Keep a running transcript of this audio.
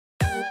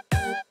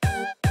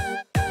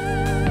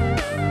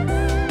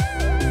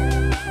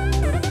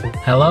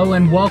Hello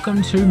and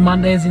welcome to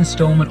Monday's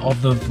installment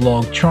of the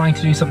vlog. Trying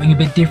to do something a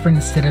bit different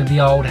instead of the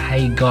old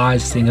hey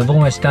guys thing. I've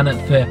almost done it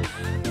for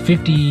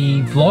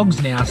 50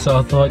 vlogs now, so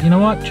I thought, you know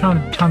what,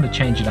 time to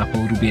change it up a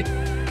little bit.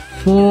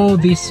 For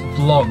this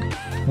vlog,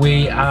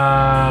 we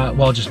are,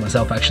 well, just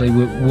myself actually,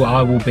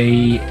 I will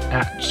be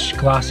at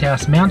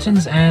Glasshouse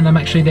Mountains, and I'm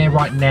actually there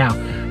right now.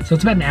 So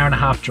it's about an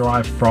hour-and-a-half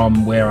drive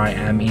from where I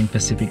am in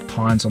Pacific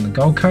Pines on the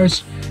Gold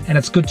Coast, and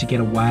it's good to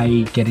get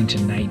away, get into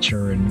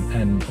nature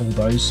and all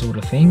those sort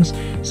of things.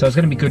 So it's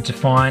going to be good to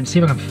see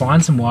if I can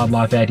find some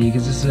wildlife out here,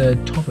 because it's a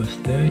top of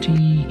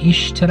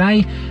 30-ish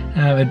today.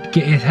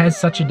 It has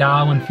such a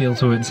Darwin feel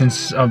to it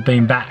since I've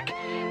been back.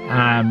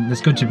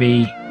 It's good to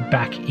be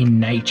back in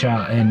nature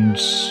and,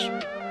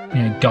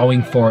 you know,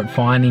 going for it,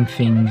 finding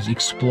things,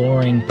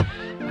 exploring.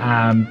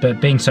 But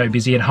being so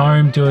busy at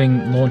home,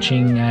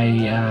 launching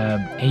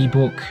a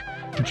ebook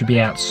which will be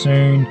out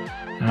soon,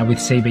 with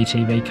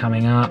CBTV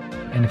coming up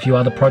and a few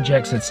other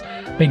projects, it's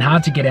been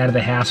hard to get out of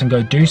the house and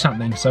go do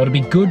something. So it'll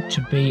be good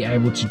to be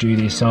able to do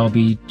this. I'll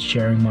be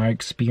sharing my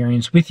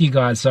experience with you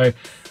guys. So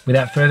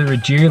without further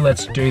ado,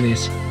 let's do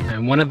this.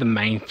 And one of the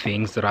main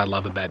things that I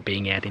love about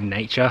being out in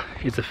nature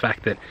is the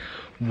fact that,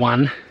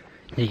 one,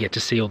 you get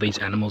to see all these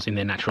animals in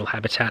their natural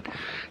habitat,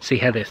 see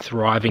how they're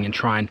thriving, and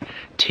try and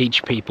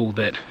teach people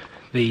that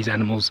these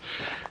animals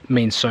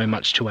mean so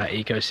much to our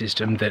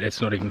ecosystem that it's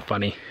not even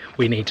funny.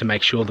 We need to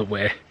make sure that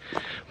we're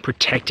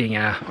protecting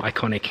our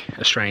iconic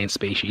Australian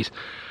species.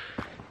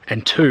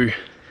 And two,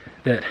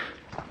 that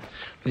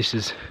this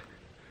is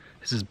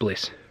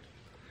bliss.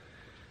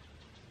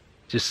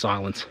 Just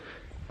silence.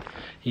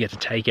 You get to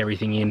take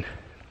everything in,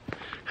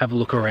 have a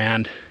look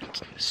around,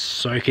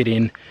 soak it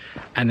in,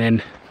 and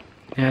then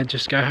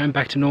just go home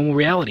back to normal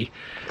reality.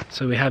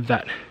 So we have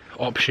that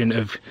option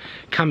of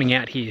coming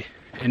out here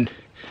and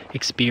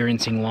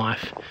experiencing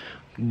life,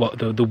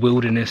 the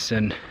wilderness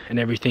and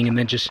everything, and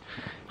then just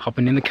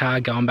hopping in the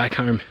car, going back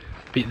home.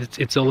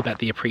 It's all about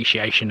the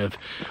appreciation of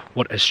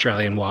what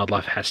Australian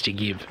wildlife has to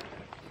give.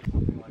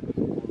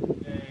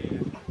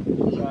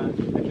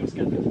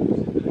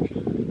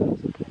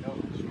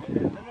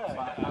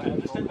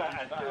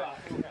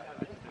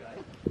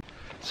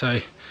 So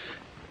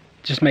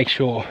just make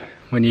sure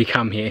when you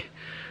come here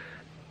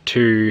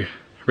to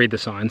read the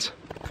signs,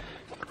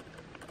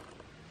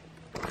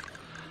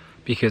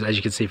 because as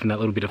you can see from that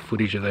little bit of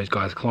footage of those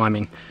guys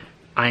climbing,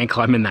 I ain't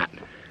climbing that.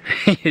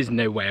 There's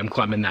no way I'm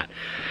climbing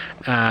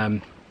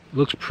that.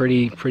 Looks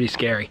pretty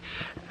scary.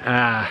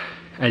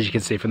 As you can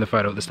see from the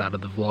photo at the start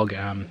of the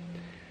vlog,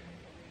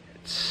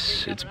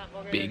 it's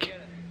big,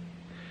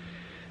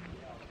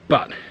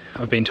 but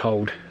I've been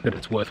told that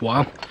it's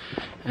worthwhile.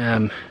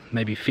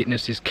 Maybe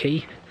fitness is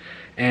key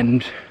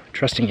and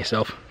trusting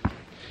yourself,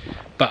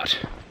 but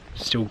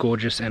still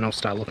gorgeous. And I'll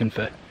start looking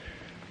for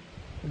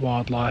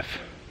wildlife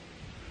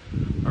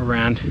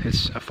around.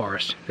 It's a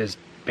forest, there's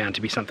bound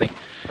to be something,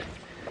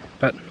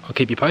 but I'll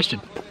keep you posted.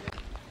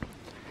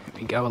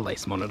 Here we go, a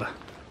lace monitor.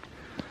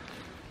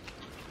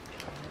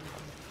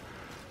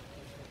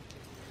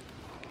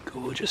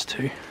 Gorgeous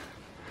too. Here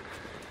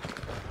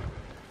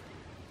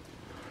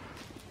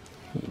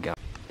you go.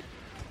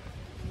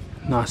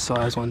 Nice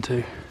size one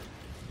too.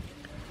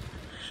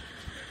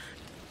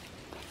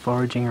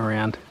 Foraging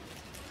around.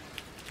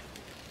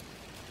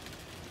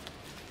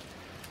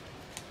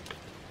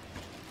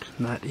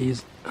 That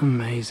is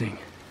amazing.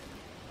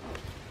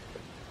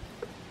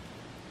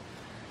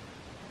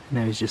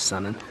 Now he's just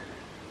sunning.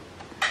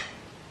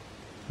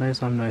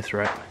 Knows I'm no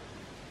threat.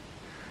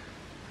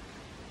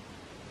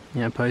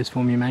 Yeah, pose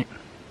for me, mate.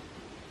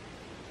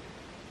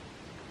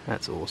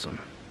 That's awesome.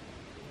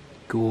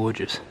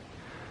 Gorgeous.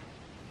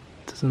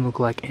 Doesn't look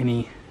like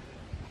any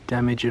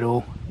damage at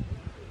all.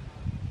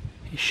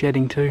 He's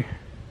shedding too.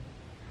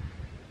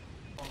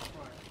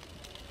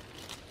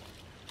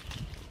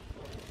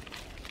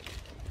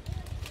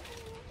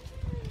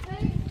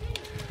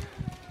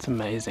 It's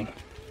amazing.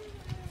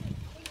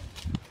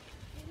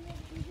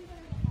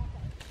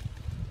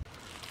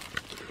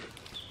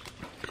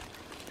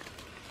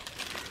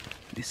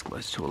 This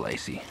close to a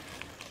lacy.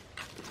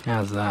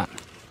 How's that?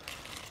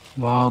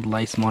 Wild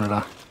lace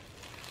monitor.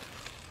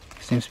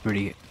 He seems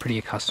pretty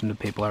accustomed to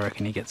people. I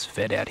reckon he gets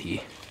fed out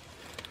here.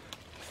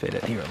 Fed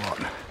out here a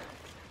lot.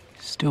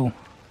 Still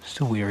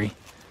weary.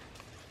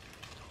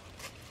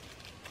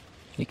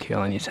 You're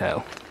curling your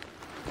tail.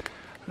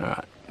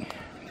 Alright.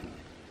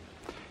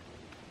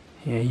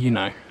 Yeah, you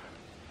know.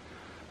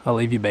 I'll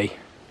leave you be.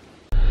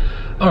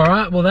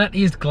 Alright, well that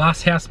is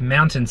Glasshouse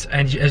Mountains,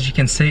 and as you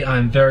can see,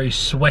 I'm very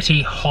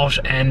sweaty, hot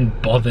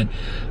and bothered.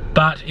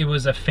 But it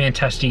was a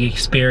fantastic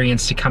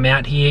experience to come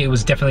out here. It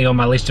was definitely on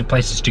my list of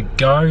places to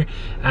go.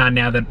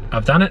 Now that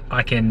I've done it,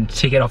 I can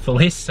tick it off the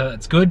list, so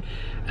that's good.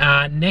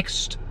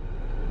 Next,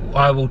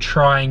 I will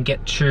try and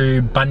get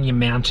to Bunya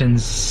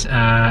Mountains,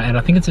 and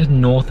I think it's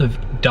north of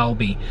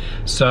Dalby.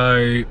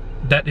 So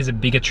that is a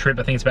bigger trip.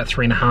 I think it's about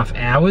 3.5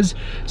 hours.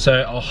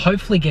 So I'll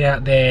hopefully get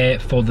out there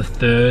for the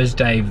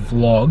Thursday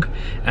vlog.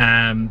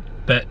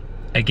 But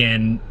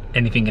again,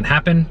 anything can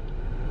happen.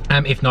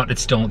 If not,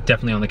 it's still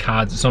definitely on the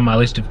cards. It's on my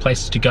list of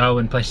places to go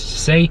and places to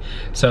see,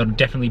 so it'll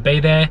definitely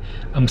be there.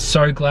 I'm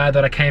so glad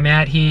that I came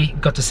out here,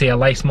 got to see a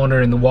lace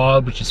monitor in the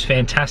wild, which is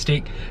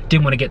fantastic.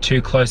 Didn't want to get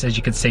too close, as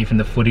you could see from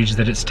the footage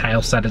that its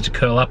tail started to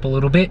curl up a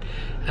little bit,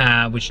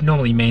 which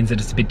normally means that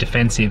it's a bit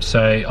defensive.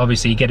 So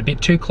obviously you get a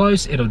bit too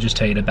close, it'll just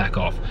tell you to back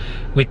off.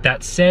 With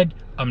that said,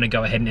 I'm gonna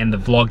go ahead and end the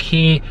vlog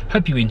here.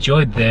 Hope you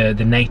enjoyed the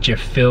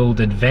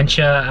nature-filled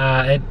adventure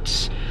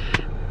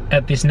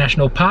at this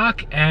national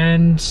park,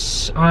 and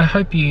I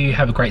hope you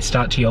have a great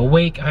start to your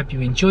week. I hope you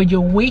enjoyed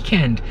your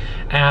weekend.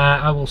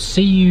 I will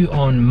see you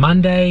on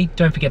Monday.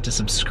 Don't forget to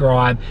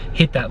subscribe,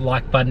 hit that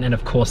like button, and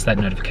of course that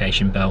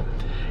notification bell.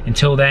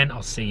 Until then,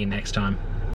 I'll see you next time.